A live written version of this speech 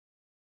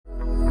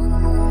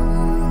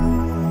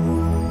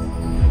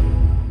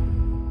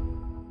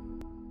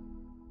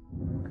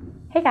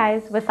Hey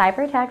guys, with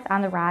cyber attacks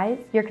on the rise,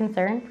 your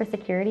concern for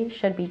security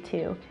should be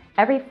too.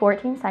 Every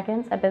 14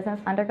 seconds, a business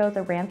undergoes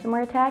a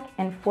ransomware attack,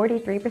 and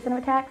 43% of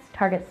attacks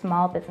target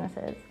small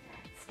businesses.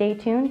 Stay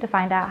tuned to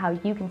find out how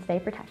you can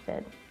stay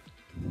protected.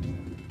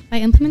 By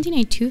implementing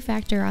a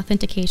two-factor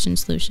authentication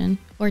solution,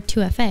 or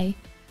 2FA,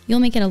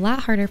 you'll make it a lot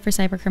harder for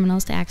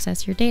cybercriminals to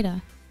access your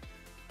data.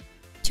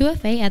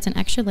 2FA adds an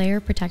extra layer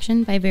of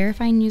protection by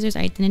verifying users'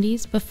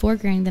 identities before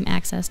granting them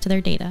access to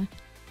their data.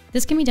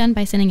 This can be done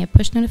by sending a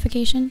push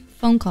notification,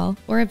 phone call,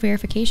 or a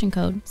verification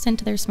code sent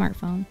to their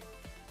smartphone.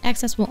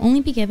 Access will only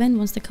be given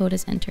once the code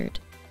is entered.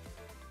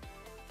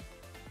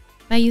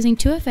 By using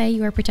 2FA,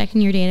 you are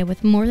protecting your data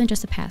with more than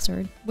just a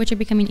password, which are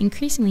becoming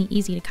increasingly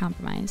easy to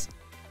compromise.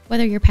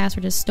 Whether your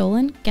password is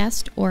stolen,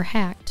 guessed, or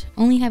hacked,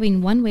 only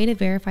having one way to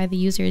verify the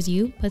user is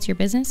you puts your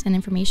business and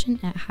information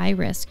at high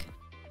risk.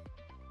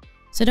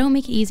 So don't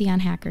make it easy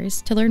on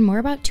hackers. To learn more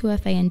about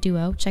 2FA and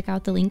Duo, check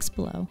out the links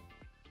below.